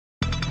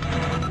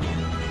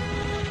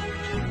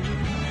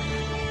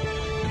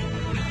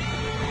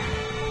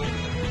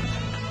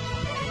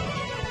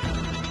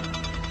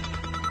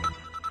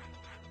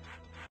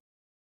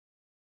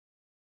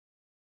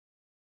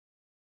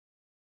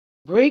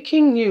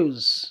Breaking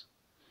news.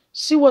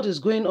 See what is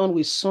going on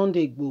with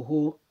Sunday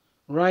Igboho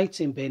right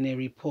in Benin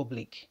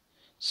Republic.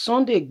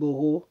 Sunday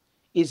Igboho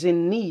is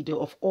in need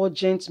of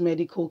urgent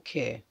medical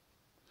care.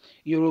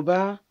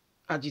 Yoruba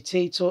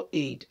agitator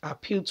aide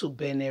appealed to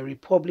Benin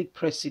Republic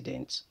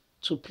president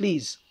to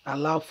please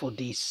allow for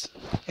this.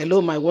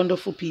 Hello, my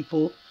wonderful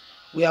people.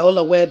 We are all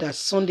aware that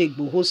Sunday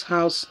Igboho's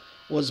house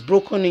was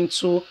broken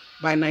into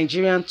by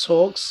Nigerian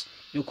thugs,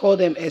 you call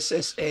them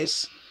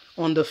SSS,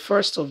 on the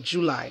 1st of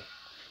July.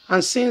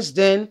 And since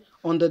then,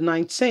 on the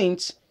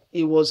 19th,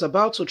 he was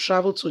about to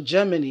travel to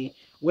Germany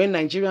when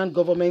Nigerian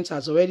government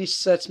has already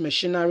set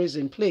machineries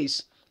in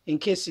place in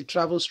case he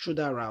travels through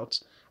that route,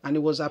 and he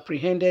was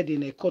apprehended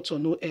in a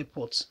Cotonou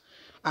airport.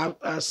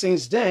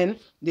 Since then,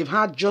 they've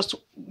had just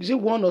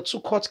one or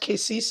two court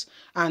cases,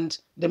 and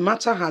the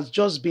matter has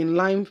just been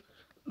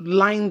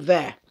lying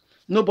there.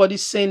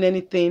 Nobody's saying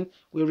anything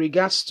with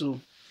regards to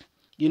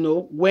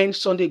when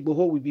Sunday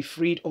Igboho will be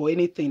freed or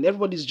anything.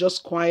 Everybody's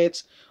just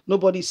quiet.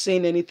 Nobody's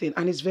saying anything.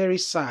 And it's very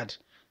sad.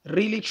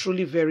 Really,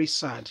 truly very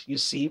sad, you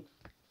see.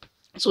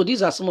 So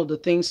these are some of the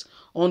things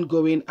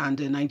ongoing, and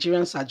the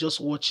Nigerians are just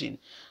watching.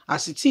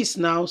 As it is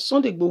now,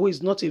 Sunday Igboho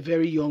is not a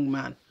very young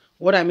man.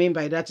 What I mean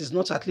by that is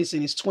not at least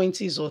in his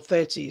 20s or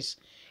 30s.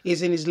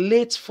 He's in his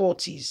late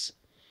 40s.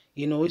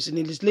 He's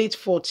in his late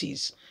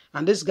 40s.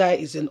 And this guy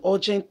is in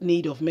urgent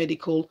need of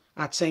medical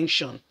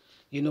attention.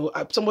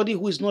 Somebody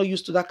who is not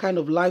used to that kind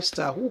of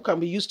lifestyle, who can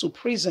be used to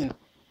prison.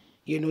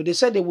 They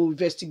said they will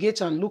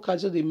investigate and look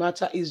into the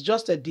matter. It's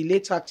just a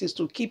delay tactics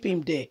to keep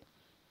him there.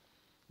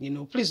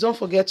 Please don't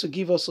forget to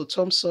give us a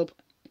thumbs up.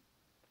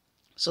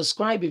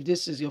 Subscribe if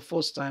this is your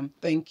first time.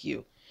 Thank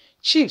you.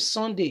 Chief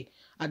Sunday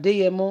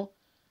Adeyemo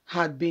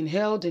had been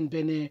held in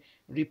Benin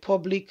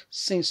Republic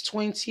since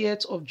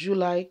 20th of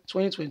July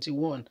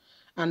 2021,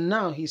 and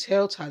now his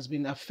health has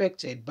been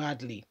affected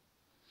badly.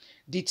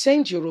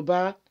 Detained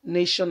Yoruba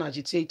Nation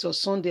agitator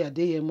Sunday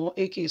Adeyemo,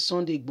 aka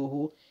Sunday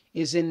Igboho,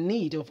 is in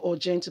need of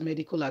urgent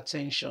medical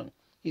attention,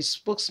 his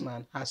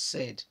spokesman has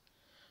said.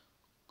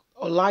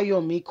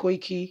 Olayomi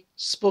Koiki,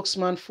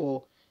 spokesman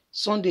for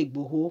Sunday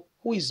Igboho,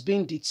 who is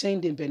being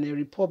detained in Benin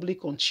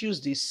Republic on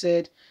Tuesday,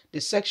 said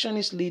the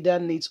sectionist leader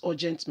needs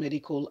urgent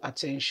medical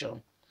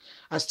attention.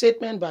 A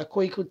statement by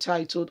Koiki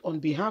titled, "On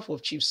behalf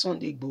of Chief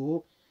Sunday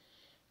Igboho,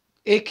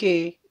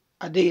 aka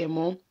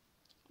Adeyemo,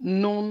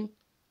 known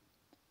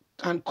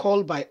and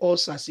called by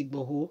us as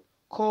Igboho,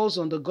 calls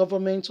on the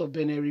government of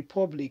Benin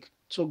Republic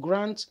to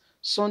grant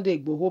Sunday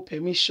Igboho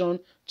permission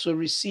to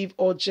receive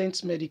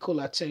urgent medical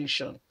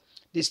attention."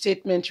 The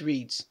statement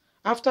reads,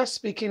 "After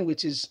speaking with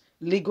his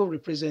legal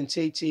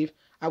representative,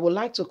 I would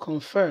like to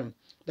confirm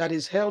that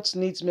his health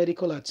needs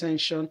medical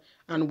attention,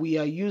 and we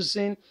are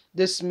using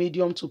this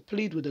medium to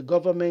plead with the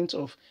government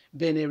of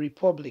Benin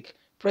Republic,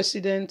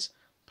 President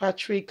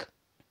Patrick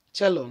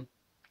Talon,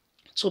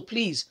 to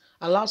please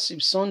allow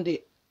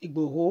Sunday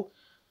Igboho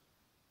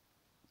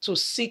to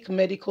seek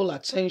medical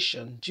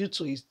attention due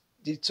to his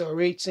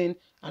deteriorating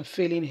and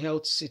failing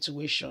health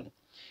situation.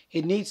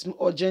 He needs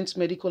urgent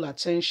medical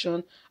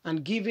attention,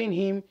 and giving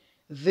him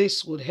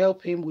this would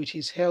help him with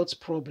his health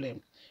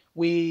problem.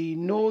 We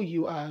know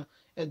you are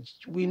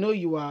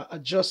a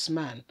just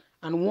man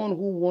and one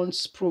who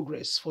wants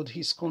progress for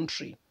his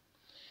country.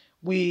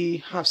 We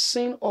have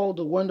seen all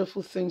the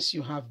wonderful things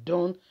you have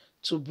done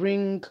to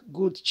bring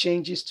good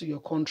changes to your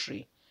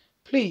country.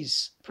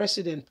 Please,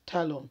 President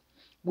Talon,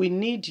 we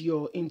need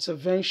your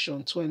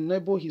intervention to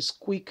enable his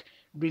quick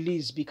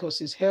release because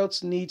his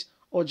health needs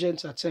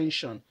urgent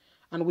attention.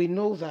 And we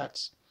know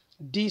that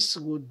this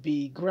would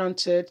be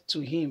granted to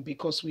him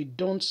because we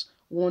don't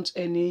want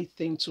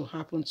anything to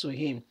happen to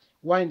him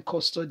while in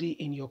custody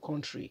in your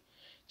country.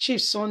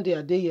 Chief Sunday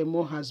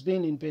Adeyemo has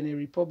been in Benin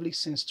Republic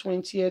since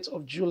 20th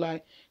of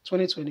July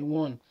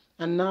 2021,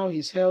 and now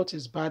his health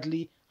is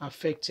badly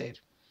affected.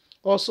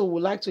 Also, we'd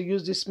like to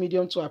use this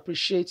medium to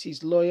appreciate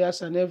his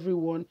lawyers and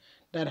everyone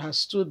that has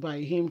stood by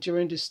him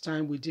during this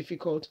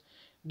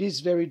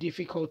very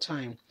difficult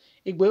time.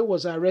 Igboho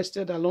was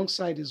arrested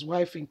alongside his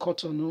wife in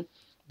Cotonou,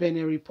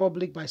 Benin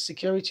Republic, by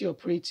security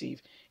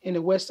operative in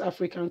a West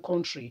African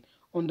country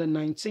on the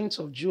 19th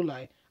of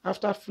July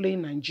after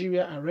fleeing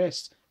Nigeria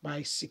arrest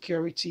by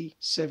security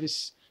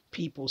service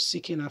people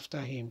seeking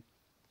after him.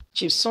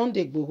 Chief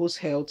Sunday Igboho's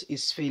health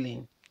is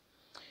failing.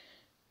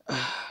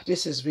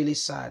 This is really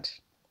sad.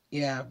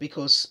 Yeah,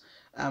 because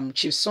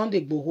Chief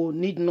Sunday Igboho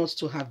need not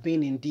to have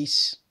been in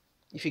this.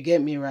 If you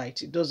get me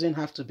right, it doesn't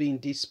have to be in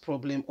this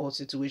problem or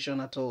situation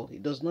at all.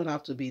 It does not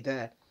have to be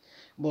there.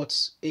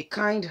 But a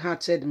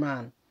kind-hearted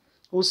man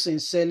who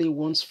sincerely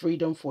wants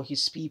freedom for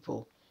his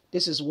people,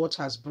 this is what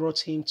has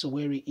brought him to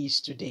where he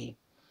is today.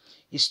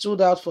 He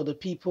stood out for the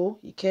people.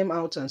 He came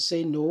out and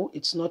said, no,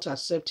 it's not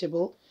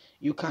acceptable.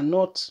 You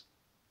cannot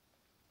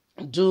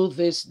do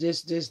this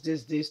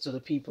to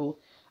the people.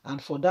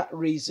 And for that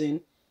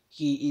reason,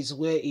 he is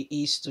where he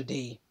is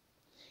today.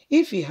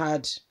 If he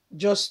had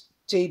just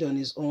stayed on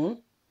his own,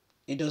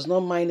 he does not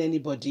mind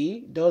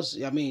anybody.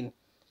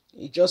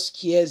 He just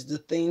hears the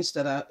things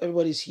that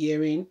everybody's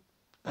hearing.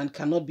 and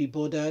cannot be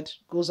bothered,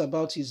 goes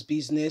about his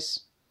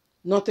business,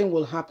 nothing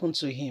will happen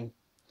to him.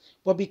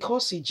 But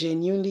because he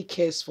genuinely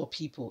cares for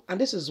people, and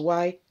this is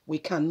why we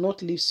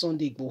cannot leave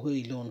Sunday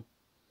Igboho alone.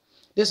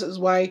 This is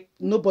why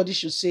nobody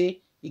should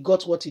say he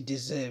got what he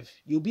deserved.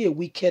 You'll be a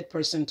wicked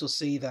person to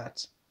say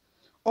that.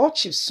 All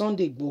Chief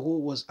Sunday Igboho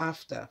was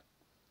after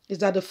is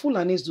that the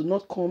Fulanis do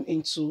not come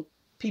into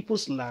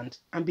people's land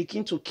and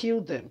begin to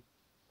kill them.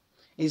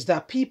 Is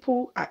that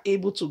people are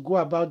able to go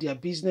about their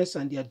business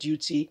and their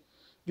duty.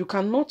 You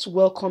cannot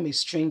welcome a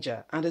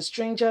stranger and a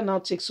stranger now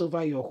takes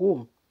over your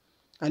home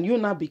and you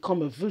now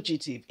become a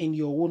fugitive in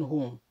your own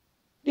home.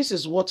 This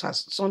is what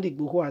Sunday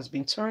Igboho has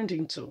been turned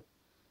into.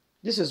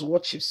 This is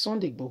what Chief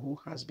Sunday Igboho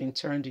has been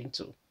turned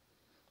into.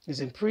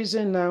 He's in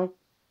prison now.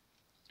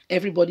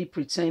 Everybody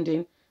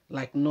pretending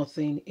like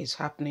nothing is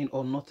happening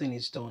or nothing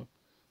is done.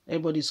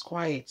 Everybody's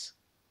quiet.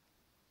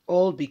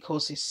 All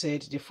because he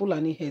said, the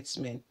Fulani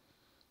headsmen,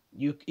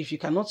 if you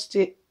cannot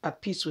stay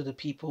at peace with the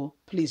people,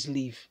 please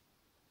leave.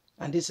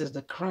 And this is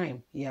the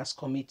crime he has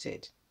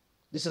committed.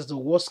 This is the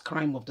worst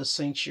crime of the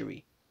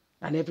century.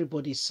 And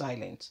everybody is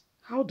silent.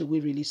 How do we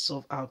really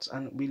solve out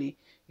and really,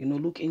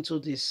 look into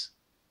this?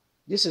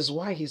 This is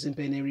why he's in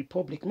Benin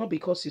Republic, not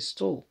because he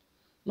stole,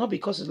 not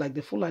because it's like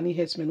the Fulani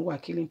headsmen who are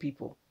killing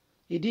people.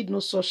 He did no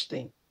such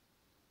thing.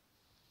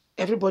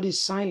 Everybody is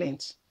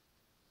silent.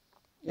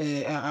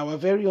 Our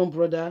very own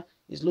brother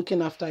is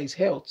looking after his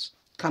health,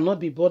 cannot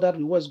be bothered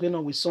with what's going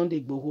on with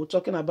Sunday Igboho,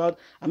 talking about,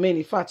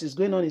 in fact, it's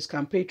going on his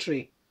campaign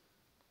trail.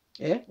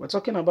 Yeah, we're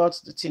talking about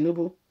the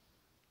Tinubu.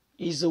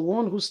 He's the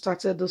one who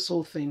started this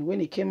whole thing when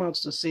he came out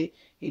to say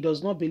he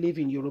does not believe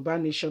in Yoruba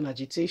nation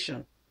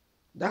agitation.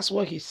 That's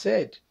what he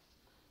said.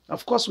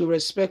 Of course, we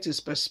respect his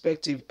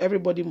perspective.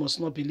 Everybody must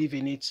not believe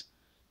in it.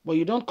 But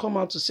you don't come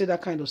out to say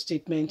that kind of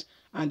statement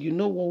and you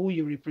know who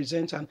you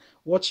represent and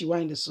what you are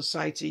in the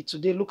society.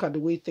 Today, look at the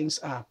way things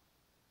are.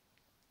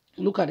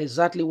 Look at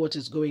exactly what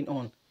is going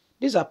on.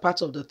 These are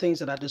part of the things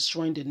that are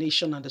destroying the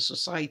nation and the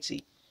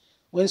society.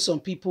 When some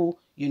people,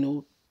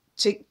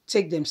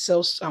 take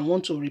themselves and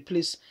want to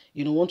replace,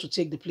 want to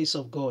take the place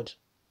of God.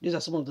 These are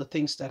some of the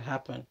things that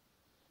happen.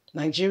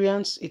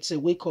 Nigerians, it's a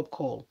wake-up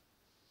call.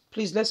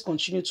 Please, let's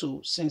continue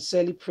to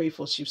sincerely pray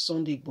for Chief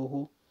Sunday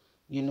Igboho.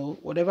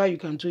 Whatever you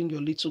can do in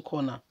your little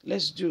corner,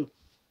 let's do.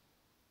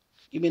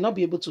 You may not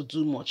be able to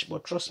do much,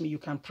 but trust me, you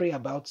can pray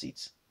about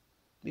it.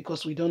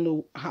 Because we don't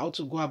know how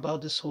to go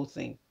about this whole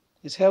thing.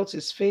 His health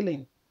is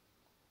failing.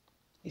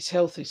 His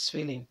health is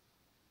failing.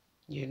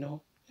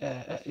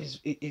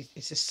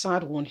 It's a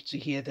sad one to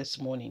hear this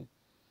morning.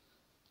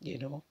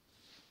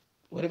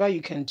 Whatever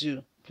you can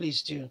do,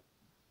 please do.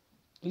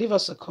 Leave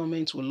us a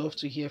comment. We'd love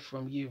to hear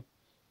from you.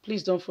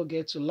 Please don't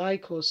forget to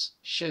like us,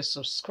 share,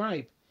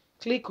 subscribe.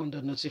 Click on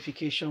the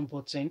notification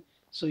button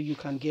so you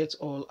can get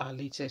all our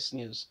latest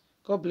news.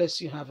 God bless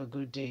you. Have a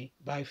good day.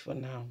 Bye for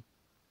now.